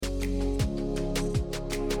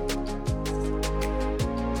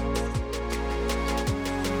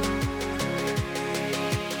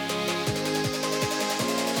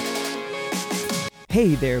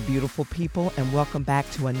Hey there, beautiful people, and welcome back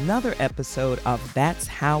to another episode of That's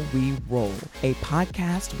How We Roll, a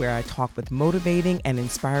podcast where I talk with motivating and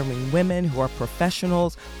inspiring women who are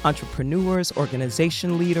professionals, entrepreneurs,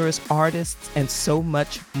 organization leaders, artists, and so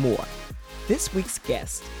much more. This week's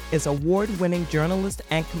guest is award-winning journalist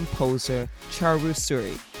and composer Charu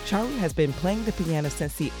Suri. Charu has been playing the piano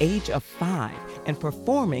since the age of 5 and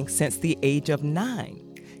performing since the age of 9.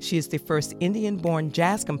 She is the first Indian-born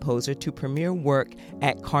jazz composer to premiere work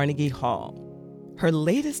at Carnegie Hall. Her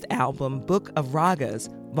latest album, Book of Ragas,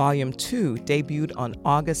 Volume 2, debuted on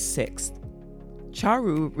August 6th.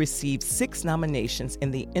 Charu received 6 nominations in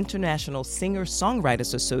the International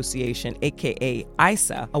Singer-Songwriters Association, aka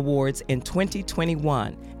ISA, Awards in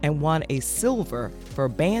 2021 and won a silver for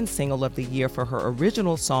Band Single of the Year for her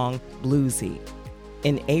original song, Bluesy.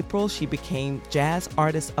 In April, she became Jazz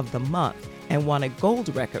Artist of the Month and won a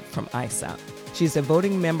gold record from ISA. She's a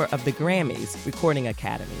voting member of the Grammys Recording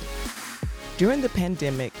Academy. During the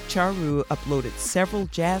pandemic, Charu uploaded several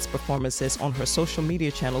jazz performances on her social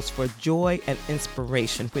media channels for joy and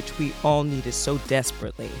inspiration, which we all needed so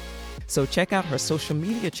desperately. So check out her social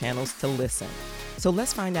media channels to listen. So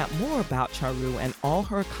let's find out more about Charu and all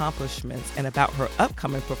her accomplishments and about her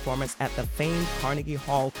upcoming performance at the famed Carnegie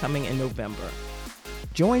Hall coming in November.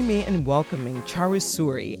 Join me in welcoming Charu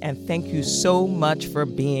Suri, and thank you so much for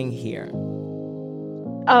being here.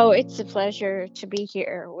 Oh, it's a pleasure to be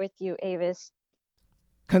here with you, Avis.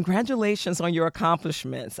 Congratulations on your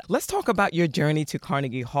accomplishments. Let's talk about your journey to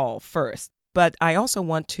Carnegie Hall first. But I also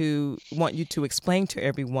want you to explain to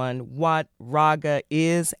everyone what raga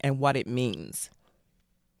is and what it means.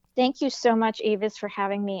 Thank you so much, Avis, for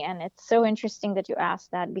having me. And it's so interesting that you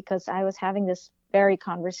asked that because I was having this very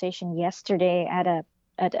conversation yesterday at a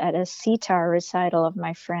sitar recital of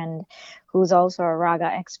my friend, who's also a raga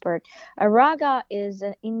expert. A raga is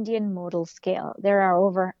an Indian modal scale. There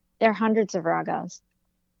are hundreds of ragas,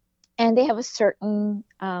 and they have a certain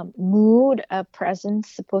mood, a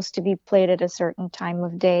presence supposed to be played at a certain time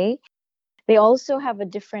of day. They also have a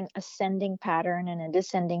different ascending pattern and a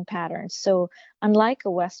descending pattern. So unlike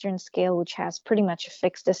a Western scale, which has pretty much a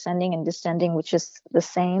fixed ascending and descending, which is the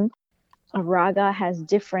same, a raga has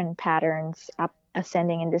different patterns, up,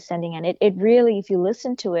 ascending and descending. And it really, if you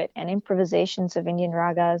listen to it and improvisations of Indian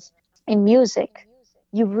ragas in music,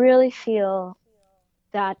 you really feel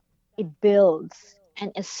that it builds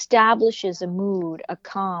and establishes a mood, a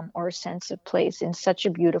calm, or a sense of place in such a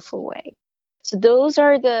beautiful way. So those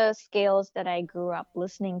are the scales that I grew up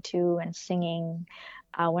listening to and singing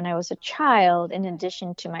when I was a child, in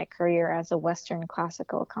addition to my career as a Western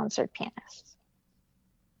classical concert pianist.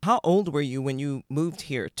 How old were you when you moved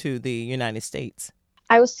here to the United States?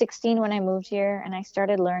 I was 16 when I moved here, and I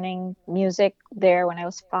started learning music there when I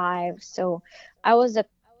was 5. So I was a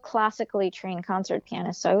classically trained concert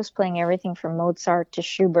pianist. So I was playing everything from Mozart to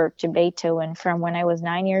Schubert to Beethoven from when I was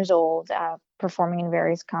 9 years old, performing in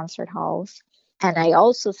various concert halls. And I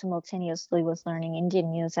also simultaneously was learning Indian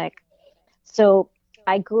music. So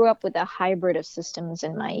I grew up with a hybrid of systems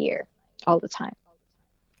in my ear all the time.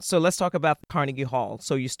 So let's talk about Carnegie Hall.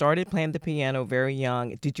 So you started playing the piano very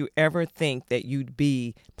young. Did you ever think that you'd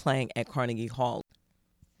be playing at Carnegie Hall?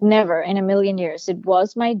 Never in a million years. It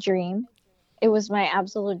was my dream. It was my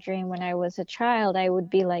absolute dream. When I was a child, I would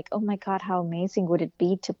be like, oh my God, how amazing would it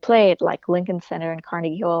be to play at like Lincoln Center and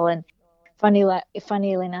Carnegie Hall? And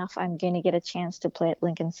funnily enough, I'm going to get a chance to play at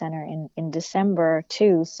Lincoln Center in December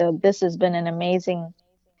too. So this has been an amazing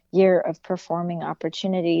year of performing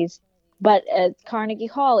opportunities. But Carnegie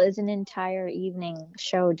Hall is an entire evening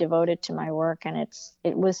show devoted to my work, and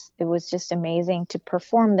it was just amazing to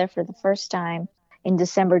perform there for the first time in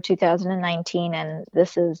December 2019, and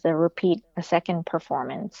this is a second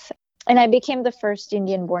performance. And I became the first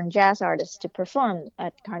Indian-born jazz artist to perform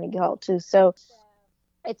at Carnegie Hall too. So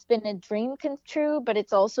it's been a dream come true, but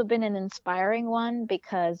it's also been an inspiring one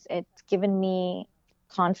because it's given me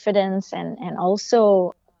confidence and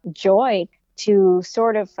also joy to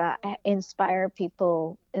sort of inspire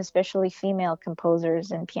people, especially female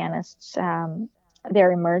composers and pianists.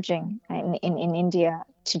 They're emerging in India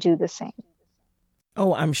to do the same.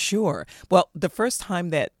 Oh, I'm sure. Well, the first time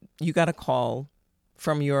that you got a call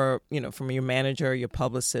from your manager, your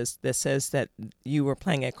publicist that says that you were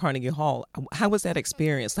playing at Carnegie Hall, how was that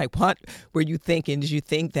experience? Like, what were you thinking? Did you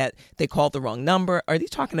think that they called the wrong number? Are they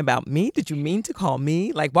talking about me? Did you mean to call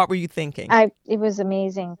me? Like, what were you thinking? It was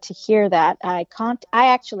amazing to hear that. I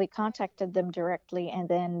actually contacted them directly, and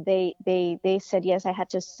then they said yes. I had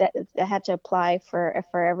to apply for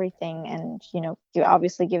everything, and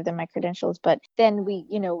obviously give them my credentials. But then we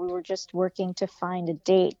were just working to find a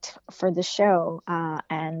date for the show,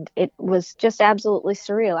 and it was just absolutely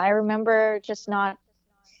surreal. I remember just not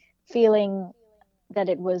feeling that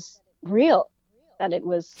it was real, that it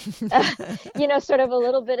was, sort of a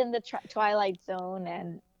little bit in the twilight zone.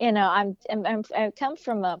 And I come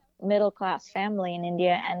from a middle class family in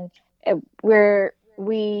India, and where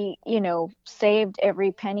we saved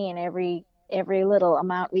every penny and every little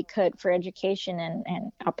amount we could for education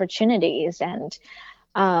and opportunities, and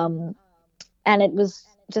it was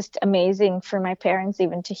just amazing for my parents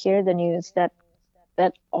even to hear the news that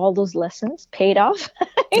all those lessons paid off.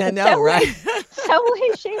 I know, right? Some way,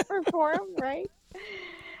 shape, or form, right?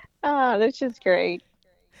 That's just great.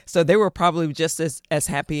 So they were probably just as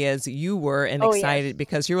happy as you were and excited, yes.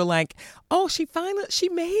 Because you were like, oh, she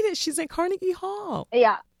made it. She's in Carnegie Hall.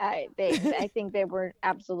 Yeah, I think they were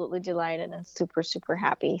absolutely delighted and super, super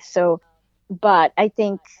happy. So, but I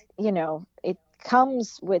think, it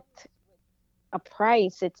comes with a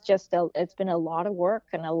price. It's been a lot of work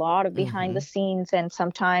and a lot of behind the scenes. And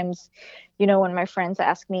sometimes, when my friends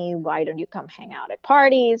ask me, why don't you come hang out at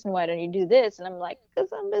parties, and why don't you do this? And I'm like, because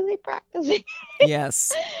I'm busy practicing.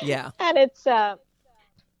 Yes. Yeah. And it's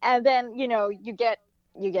and then you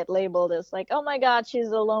get labeled as like, oh my God, she's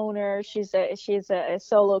a loner, she's a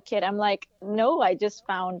solo kid. I'm like, no, I just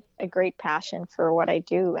found a great passion for what I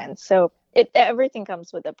do. And so everything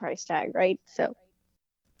comes with a price tag, right? So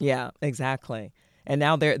yeah, exactly. And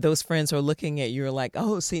now those friends are looking at you like,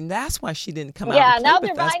 oh, see, that's why she didn't come out yeah, and play now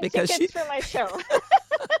with they're us, buying because tickets for my show.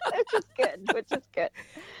 which is good.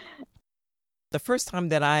 The first time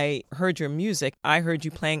that I heard your music, I heard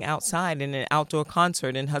you playing outside in an outdoor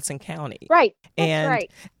concert in Hudson County. Right. That's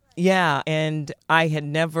right. Yeah, and I had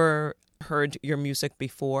never heard your music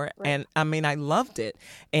before, Right. and I mean, I loved it.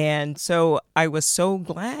 And so I was so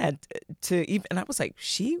glad and I was like,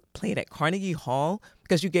 she played at Carnegie Hall,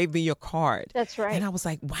 because you gave me your card. That's right. And I was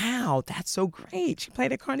like, wow, that's so great. She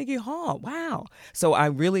played at Carnegie Hall. Wow. So I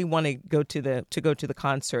really want to go to the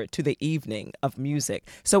concert, to the evening of music.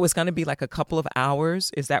 So it's going to be like a couple of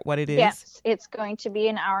hours. Is that what it is? Yes, it's going to be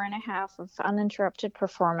an hour and a half of uninterrupted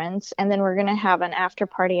performance, and then we're going to have an after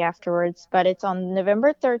party afterwards. But it's on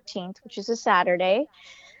November 13th, which is a Saturday,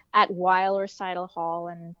 at Weil Recital Hall,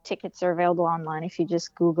 and tickets are available online. If you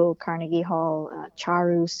just Google Carnegie Hall,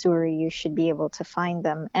 Charu Suri, you should be able to find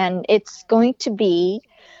them. And it's going to be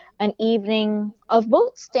an evening of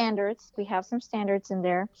both standards. We have some standards in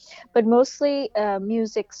there, but mostly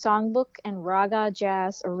music songbook and raga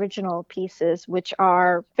jazz original pieces, which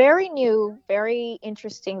are very new, very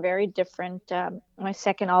interesting, very different. My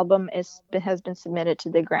second album has been submitted to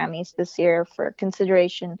the Grammys this year for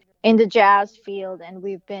consideration in the jazz field, and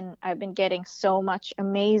I've been getting so much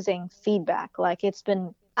amazing feedback. Like, it's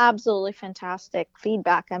been absolutely fantastic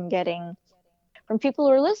feedback I'm getting from people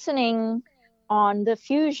who are listening on the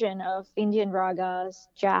fusion of Indian ragas,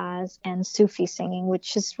 jazz, and Sufi singing,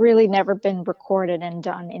 which has really never been recorded and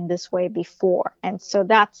done in this way before. And so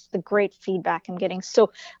that's the great feedback I'm getting.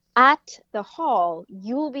 So at the hall,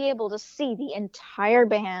 you will be able to see the entire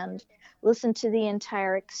band, listen to the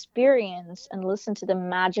entire experience, and listen to the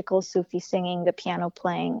magical Sufi singing, the piano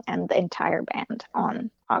playing, and the entire band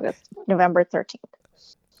on November 13th.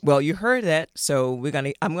 Well, you heard that, so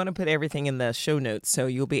I'm gonna put everything in the show notes, so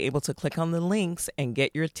you'll be able to click on the links and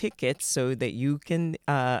get your tickets so that you can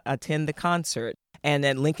attend the concert and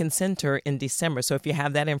at Lincoln Center in December. So if you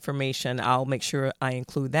have that information, I'll make sure I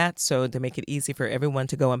include that, so to make it easy for everyone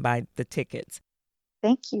to go and buy the tickets.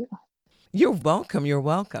 Thank you. You're welcome. You're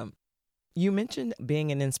welcome. You mentioned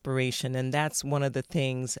being an inspiration, and that's one of the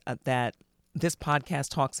things that this podcast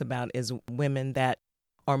talks about, is women that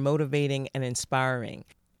are motivating and inspiring.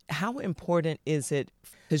 How important is it,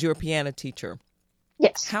 because you're a piano teacher?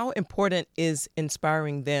 Yes. How important is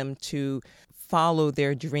inspiring them to follow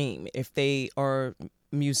their dream if they are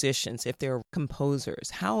musicians, if they're composers?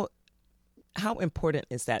 How important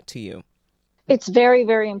is that to you? It's very,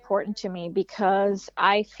 very important to me, because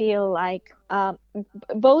I feel like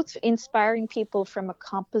both inspiring people from a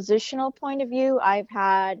compositional point of view. I've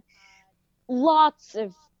had lots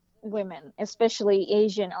of women, especially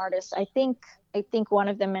Asian artists. I think one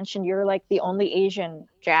of them mentioned you're like the only Asian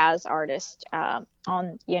jazz artist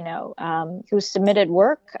who submitted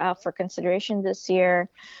work for consideration this year,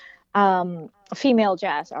 female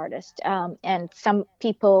jazz artist. And some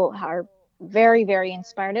people are very, very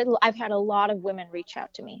inspired. I've had a lot of women reach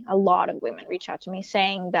out to me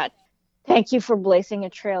saying that, thank you for blazing a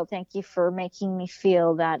trail. Thank you for making me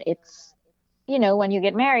feel that it's, when you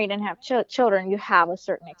get married and have children, you have a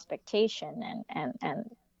certain expectation, and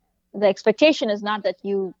the expectation is not that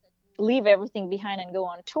you leave everything behind and go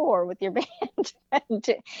on tour with your band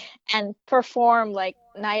and perform like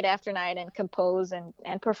night after night and compose and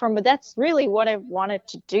perform. But that's really what I've wanted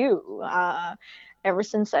to do ever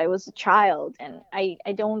since I was a child. And I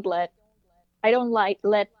don't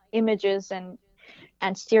let images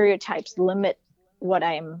and stereotypes limit what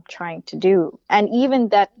I'm trying to do. And even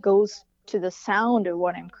that goes to the sound of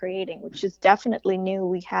what I'm creating, which is definitely new.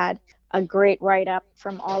 We had a great write-up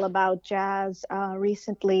from All About Jazz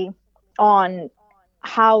recently on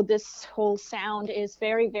how this whole sound is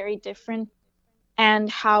very, very different, and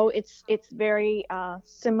how it's very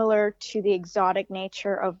similar to the exotic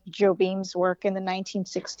nature of Jobim's work in the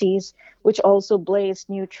 1960s, which also blazed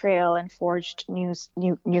new trail and forged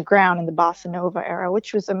new ground in the bossa nova era,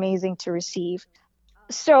 which was amazing to receive.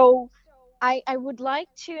 So I would like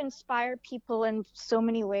to inspire people in so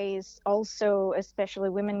many ways, also especially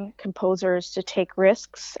women composers, to take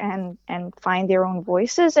risks and find their own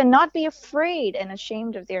voices and not be afraid and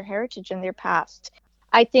ashamed of their heritage and their past.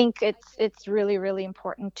 I think it's really, really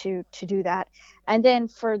important to do that. And then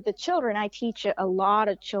for the children, I teach a lot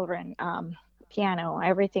of children piano,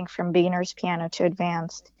 everything from beginner's piano to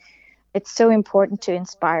advanced. It's so important to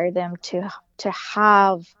inspire them to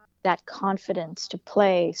have that confidence to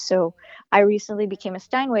play. So I recently became a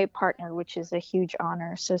Steinway partner, which is a huge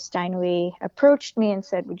honor. So Steinway approached me and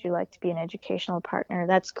said, would you like to be an educational partner?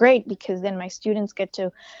 That's great, because then my students get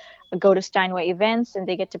to go to Steinway events and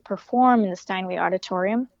they get to perform in the Steinway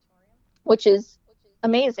auditorium, which is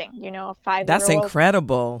amazing. You know, a 5-year-old. That's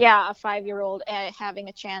incredible. Yeah, a 5-year-old having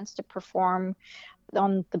a chance to perform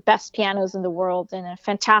on the best pianos in the world in a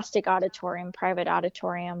fantastic auditorium, private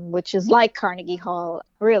auditorium, which is like Carnegie Hall.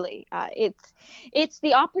 Really, it's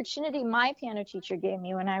the opportunity my piano teacher gave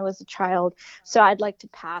me when I was a child. So I'd like to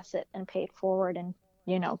pass it and pay it forward and,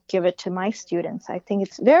 you know, give it to my students. I think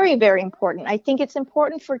it's very, very important. I think it's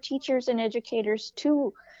important for teachers and educators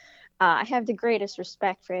too. I have the greatest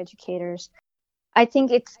respect for educators. I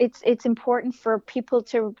think it's important for people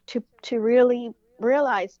to really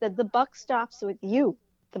realize that the buck stops with you.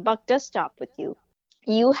 The buck does stop with you.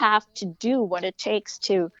 You have to do what it takes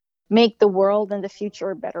to make the world and the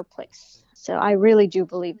future a better place. So I really do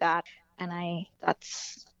believe that, and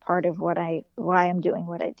that's part of why I'm doing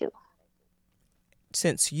what I do.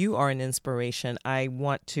 Since you are an inspiration, I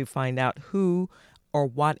want to find out who or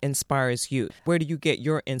what inspires you. Where do you get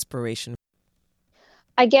your inspiration?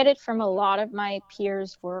 I get it from a lot of my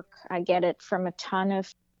peers' work. I get it from a ton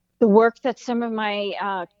of the work that some of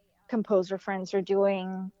my composer friends are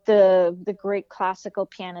doing, the great classical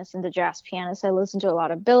pianists and the jazz pianists. I listen to a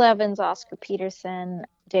lot of Bill Evans, Oscar Peterson,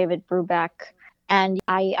 David Brubeck, and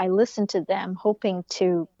I listen to them hoping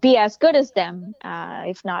to be as good as them,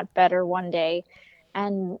 if not better one day,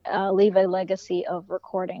 and leave a legacy of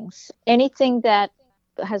recordings. Anything that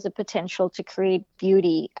has a potential to create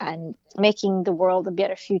beauty and making the world a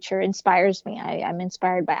better future inspires me. I'm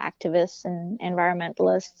inspired by activists and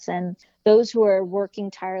environmentalists and those who are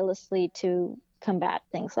working tirelessly to combat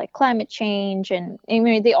things like climate change. And I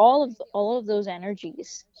mean, all of those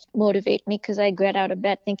energies motivate me, because I get out of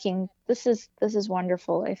bed thinking this is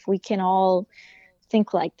wonderful. If we can all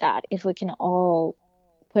think like that, if we can all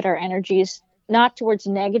put our energies not towards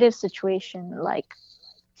negative situation like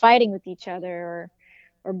fighting with each other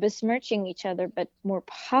or besmirching each other, but more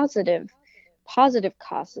positive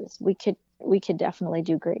causes, we could definitely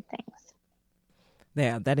do great things.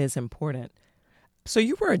 Yeah, that is important. So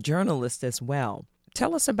you were a journalist as well.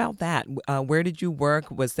 Tell us about that. Where did you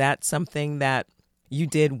work? Was that something that you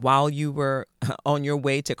did while you were on your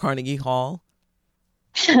way to Carnegie Hall?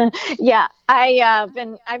 Yeah, I've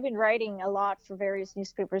been writing a lot for various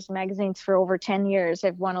newspapers and magazines for over 10 years.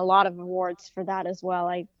 I've won a lot of awards for that as well.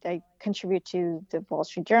 I contribute to the Wall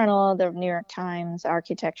Street Journal, the New York Times,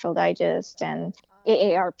 Architectural Digest, and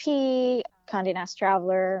AARP, Condé Nast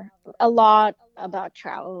Traveler, a lot about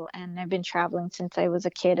travel. And I've been traveling since I was a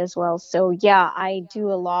kid as well. So yeah, I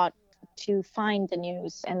do a lot to find the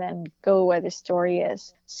news and then go where the story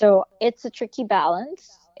is. So it's a tricky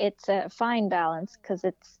balance. It's a fine balance because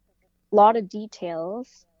it's a lot of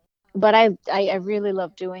details, but I really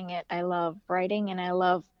love doing it. I love writing and I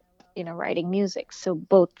love, writing music. So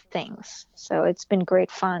both things. So it's been great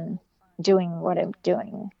fun doing what I'm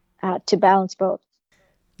doing to balance both.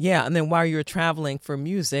 Yeah. And then while you're traveling for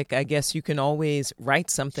music, I guess you can always write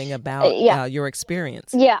something about your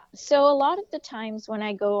experience. Yeah. So a lot of the times when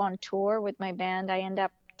I go on tour with my band, I end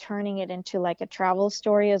up turning it into like a travel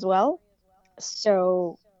story as well.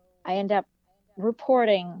 So I end up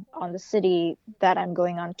reporting on the city that I'm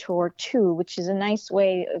going on tour to, which is a nice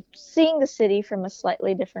way of seeing the city from a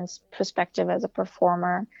slightly different perspective as a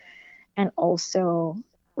performer, and also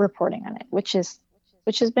reporting on it, which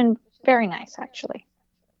has been very nice, actually.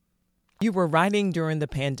 You were writing during the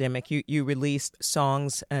pandemic. You released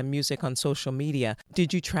songs and music on social media.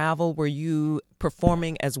 Did you travel? Were you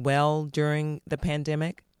performing as well during the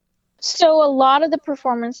pandemic? So a lot of the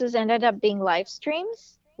performances ended up being live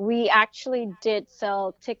streams. We actually did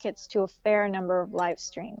sell tickets to a fair number of live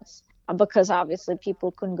streams because obviously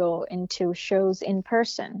people couldn't go into shows in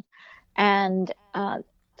person. And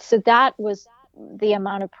so that was the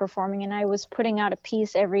amount of performing, and I was putting out a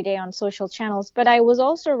piece every day on social channels, but I was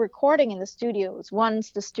also recording in the studios.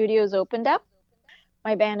 Once the studios opened up,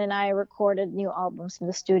 my band and I recorded new albums in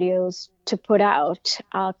the studios to put out,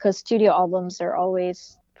 because studio albums are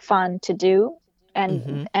always fun to do,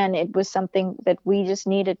 and it was something that we just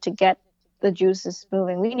needed to get the juices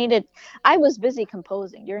moving. I was busy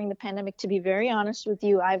composing during the pandemic, to be very honest with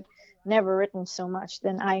you. I've never written so much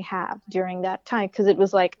than I have during that time, because it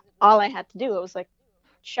was like all I had to do. It was like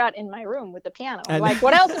shut in my room with the piano. I'm like,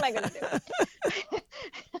 what else am I going to do?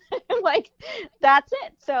 I'm like, that's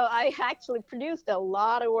it. So I actually produced a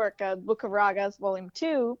lot of work. Book of Ragas Volume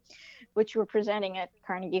 2, which we're presenting at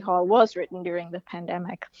Carnegie Hall, was written during the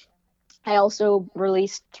pandemic. I also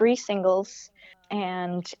released 3 singles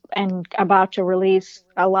and about to release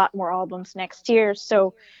a lot more albums next year.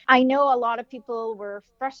 So I know a lot of people were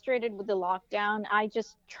frustrated with the lockdown. I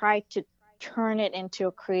just tried to turn it into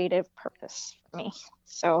a creative purpose for me.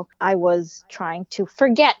 So I was trying to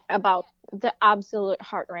forget about the absolute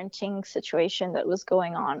heart-wrenching situation that was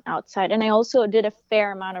going on outside. And I also did a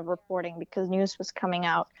fair amount of reporting because news was coming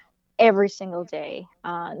out every single day.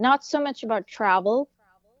 Not so much about travel,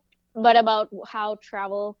 but about how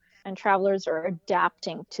travel and travelers are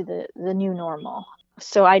adapting to the new normal.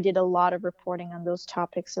 So I did a lot of reporting on those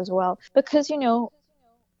topics as well, because,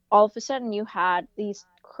 all of a sudden you had these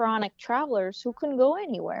chronic travelers who couldn't go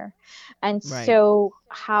anywhere. And Right. So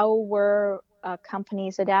how were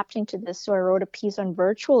companies adapting to this? So I wrote a piece on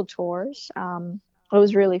virtual tours. It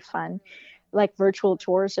was really fun, like virtual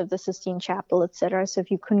tours of the Sistine Chapel, etc. So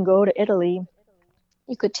if you couldn't go to Italy,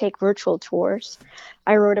 you could take virtual tours.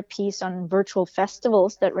 I wrote a piece on virtual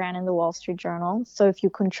festivals that ran in the Wall Street Journal. So if you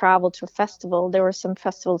couldn't travel to a festival, there were some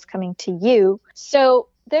festivals coming to you. So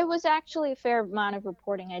there was actually a fair amount of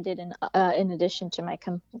reporting I did in addition to my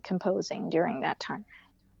composing during that time.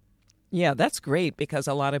 Yeah, that's great, because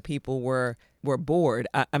a lot of people were bored.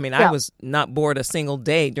 I mean, Yeah. I was not bored a single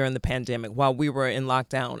day during the pandemic while we were in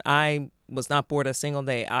lockdown. I was not bored a single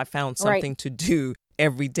day. I found something to do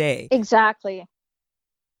every day. Exactly.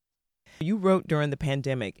 You wrote during the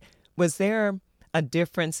pandemic. Was there a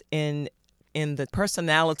difference in the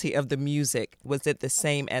personality of the music? Was it the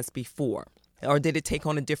same as before? Or did it take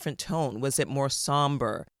on a different tone? Was it more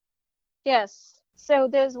somber? Yes. So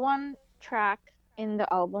there's one track in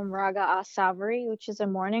the album, Raga Asavari, which is a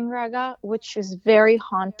morning raga, which is very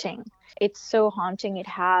haunting. It's so haunting. It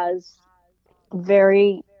has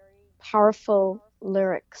very powerful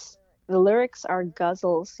lyrics. The lyrics are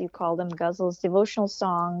ghazals. You call them ghazals, devotional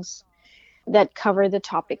songs that cover the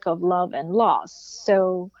topic of love and loss.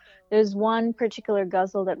 So there's one particular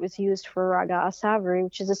ghazal that was used for Raga Asavari,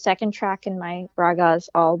 which is the second track in my Ragas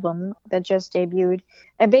album that just debuted.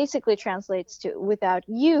 It basically translates to, without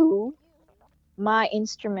you, my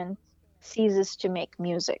instrument ceases to make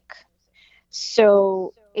music.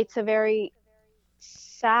 So it's a very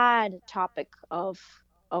sad topic of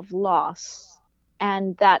loss,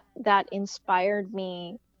 and that inspired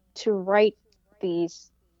me to write these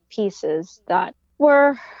pieces that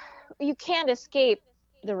were, you can't escape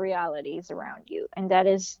the realities around you, and that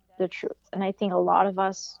is the truth. And I think a lot of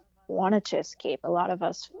us wanted to escape. A lot of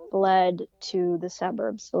us fled to the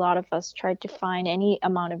suburbs. A lot of us tried to find any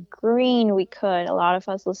amount of green we could. A lot of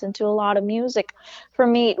us listened to a lot of music. For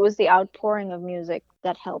me, it was the outpouring of music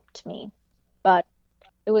that helped me, but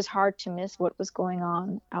it was hard to miss what was going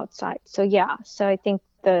on outside. So yeah, so I think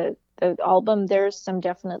the album, there's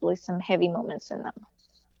definitely some heavy moments in them.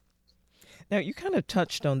 Now, you kind of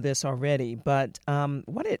touched on this already, but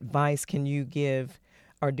what advice can you give,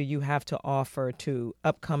 or do you have to offer to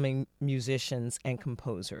upcoming musicians and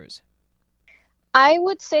composers? I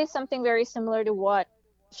would say something very similar to what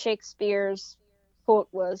Shakespeare's quote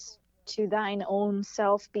was, "To thine own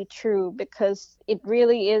self be true," because it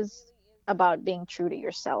really is about being true to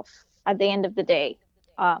yourself. At the end of the day,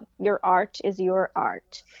 your art is your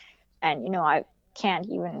art. And, I can't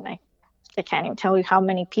even tell you how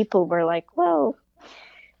many people were like, well,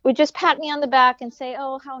 would just pat me on the back and say,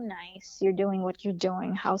 oh, how nice you're doing what you're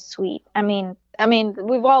doing. How sweet. I mean,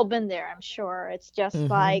 we've all been there, I'm sure. It's just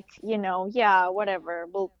like, yeah, whatever.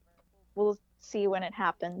 We'll see when it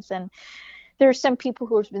happens. And there's some people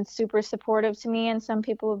who have been super supportive to me, and some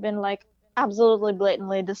people have been like absolutely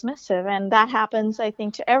blatantly dismissive. And that happens, I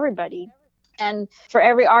think, to everybody. And for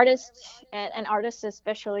every artist, and artists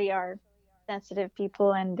especially are sensitive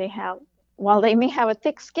people, and while they may have a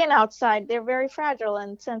thick skin outside, they're very fragile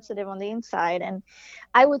and sensitive on the inside. And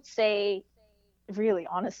I would say, really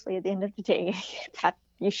honestly, at the end of the day, that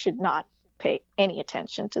you should not pay any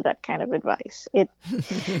attention to that kind of advice. It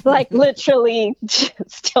like literally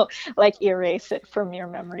just like erase it from your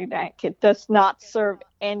memory bank. It does not serve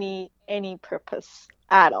any purpose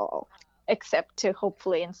at all, except to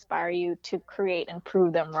hopefully inspire you to create and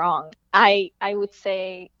prove them wrong. I would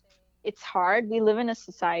say it's hard. We live in a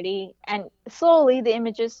society, and slowly the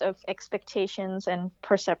images of expectations and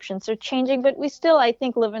perceptions are changing, but we still, I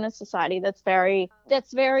think, live in a society that's very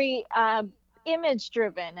image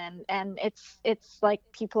driven, and it's like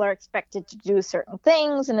people are expected to do certain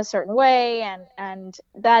things in a certain way, and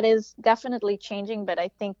that is definitely changing. But I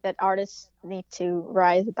think that artists need to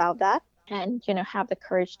rise above that and, you know, have the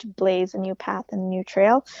courage to blaze a new path and a new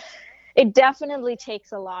trail. It definitely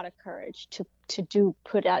takes a lot of courage to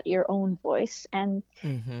put out your own voice and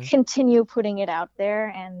continue putting it out there,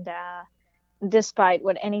 and despite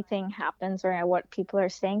what anything happens or what people are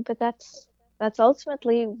saying. But that's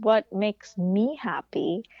ultimately what makes me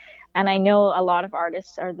happy, and I know a lot of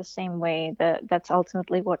artists are the same way. That's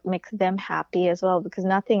ultimately what makes them happy as well, because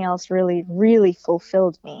nothing else really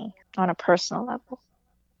fulfilled me on a personal level.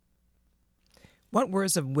 What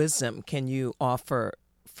words of wisdom can you offer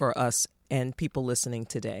for us and people listening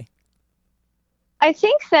today? I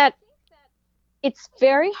think that it's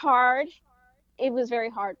very hard. It was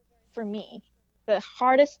very hard for me. The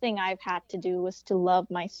hardest thing I've had to do was to love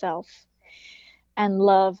myself and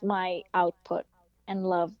love my output and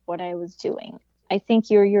love what I was doing. I think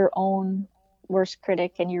you're your own worst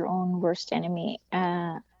critic and your own worst enemy.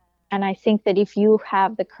 And I think that if you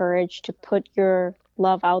have the courage to put your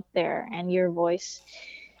love out there and your voice,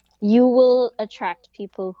 you will attract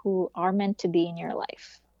people who are meant to be in your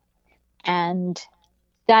life. And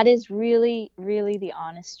that is really, really the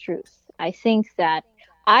honest truth. I think that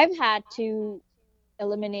I've had to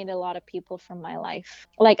eliminate a lot of people from my life.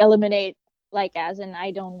 Like as in,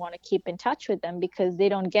 I don't want to keep in touch with them because they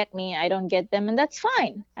don't get me, I don't get them, and that's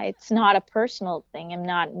fine. It's not a personal thing. I'm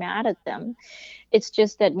not mad at them. It's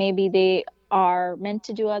just that maybe they are meant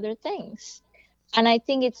to do other things. And I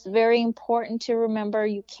think it's very important to remember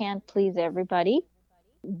you can't please everybody,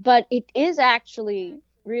 but it is actually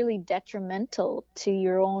really detrimental to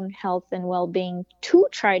your own health and well-being to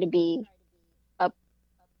try to be a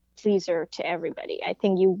pleaser to everybody. I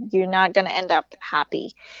think you're not going to end up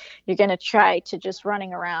happy. You're going to try to just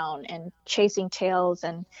running around and chasing tails,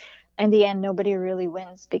 and in the end, nobody really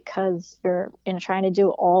wins because you're trying to do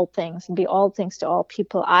all things and be all things to all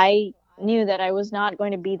people. I knew that I was not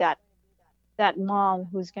going to be that mom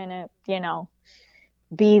who's going to,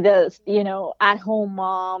 be the, at-home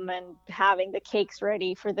mom and having the cakes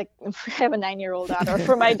ready for I have a 9-year-old daughter,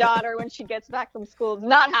 for my daughter when she gets back from school. It's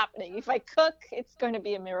not happening. If I cook, it's going to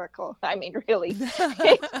be a miracle. I mean, really.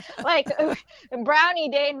 It's like brownie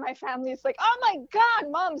day in my family. It's like, oh my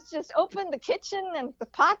God, Mom's just opened the kitchen and the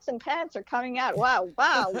pots and pans are coming out. Wow.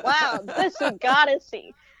 This you gotta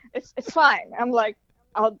see. It's fine. I'm like,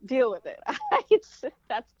 I'll deal with it.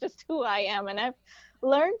 That's just who I am. And I've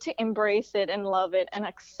learned to embrace it and love it and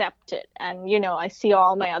accept it. And, I see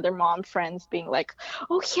all my other mom friends being like,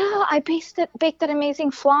 oh yeah, I baked that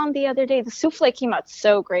amazing flan the other day. The souffle came out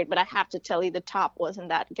so great, but I have to tell you the top wasn't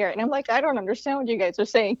that great. And I'm like, I don't understand what you guys are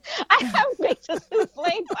saying. I haven't baked a souffle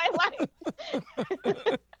in my life.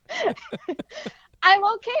 I'm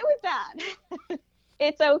okay with that.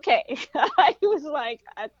 It's okay. I was like,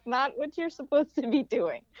 that's not what you're supposed to be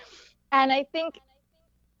doing. And I think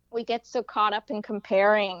we get so caught up in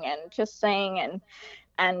comparing and just saying,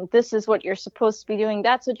 and this is what you're supposed to be doing,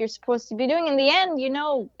 that's what you're supposed to be doing. In the end,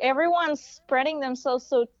 everyone's spreading themselves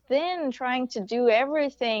so thin, trying to do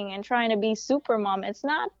everything and trying to be super mom. It's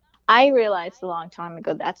not. I realized a long time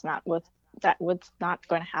ago that was not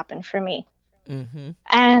going to happen for me. Mm-hmm.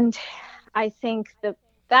 And I think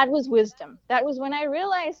that was wisdom. That was when I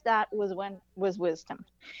realized that was wisdom.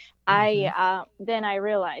 Mm-hmm. Then I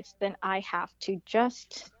realized then I have to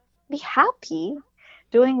just be happy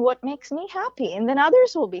doing what makes me happy, and then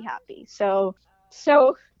others will be happy. So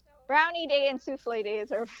brownie day and souffle days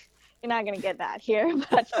you're not going to get that here,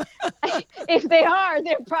 but if they are,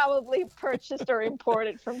 they're probably purchased or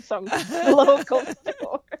imported from some local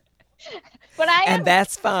store. And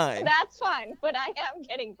that's fine. That's fine, but I am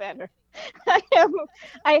getting better.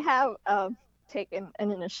 I have taken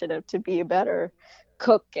an initiative to be a better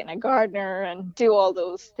cook and a gardener and do all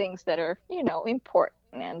those things that are,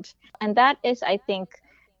 important. And that is, I think,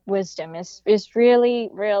 wisdom is really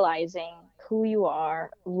realizing who you are,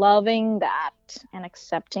 loving that and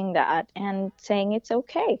accepting that, and saying it's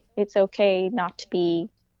okay. It's okay not to be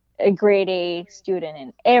a grade A student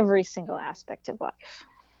in every single aspect of life.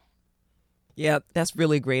 Yeah, that's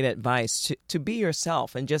really great advice, to be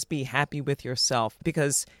yourself and just be happy with yourself,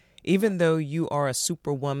 because even though you are a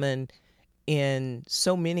superwoman in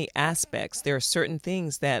so many aspects, there are certain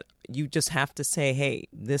things that you just have to say, hey,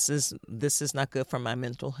 this is not good for my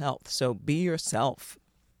mental health. So be yourself.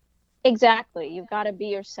 Exactly. You've got to be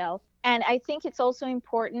yourself. And I think it's also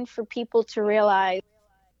important for people to realize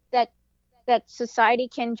that society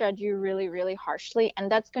can judge you really, really harshly,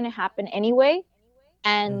 and that's going to happen anyway.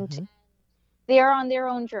 And they are on their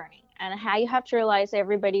own journey, and how you have to realize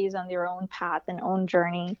everybody is on their own path and own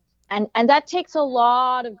journey. And that takes a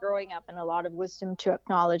lot of growing up and a lot of wisdom to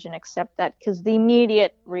acknowledge and accept that, because the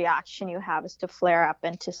immediate reaction you have is to flare up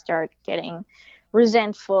and to start getting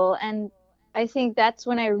resentful. And I think that's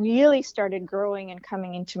when I really started growing and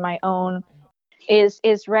coming into my own, is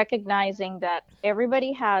recognizing that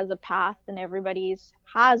everybody has a path and everybody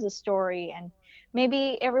has a story, and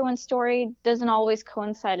maybe everyone's story doesn't always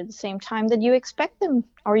coincide at the same time that you expect them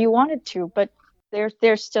or you wanted to, but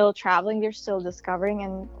they're still traveling, they're still discovering,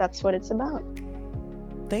 and that's what it's about.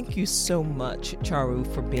 Thank you so much, Charu,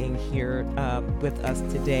 for being here with us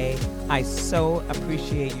today. I so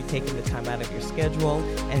appreciate you taking the time out of your schedule.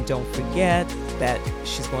 And don't forget that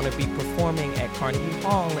she's going to be performing at Carnegie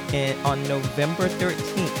Hall on November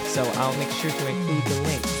 13th. So I'll make sure to include the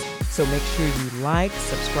links. So make sure you like,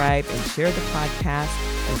 subscribe, and share the podcast.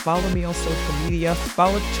 And follow me on social media.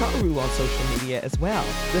 Follow Charu on social media as well.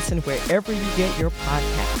 Listen wherever you get your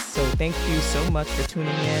podcasts. So thank you so much for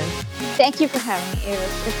tuning in. Thank you for having me,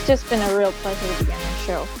 Iris. It's just been a real pleasure to be on your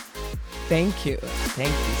show. Thank you.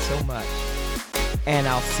 Thank you so much. And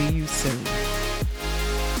I'll see you soon.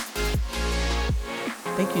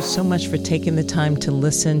 Thank you so much for taking the time to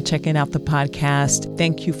listen, checking out the podcast.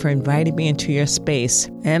 Thank you for inviting me into your space.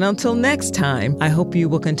 And until next time, I hope you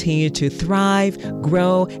will continue to thrive,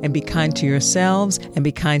 grow, and be kind to yourselves and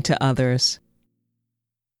be kind to others.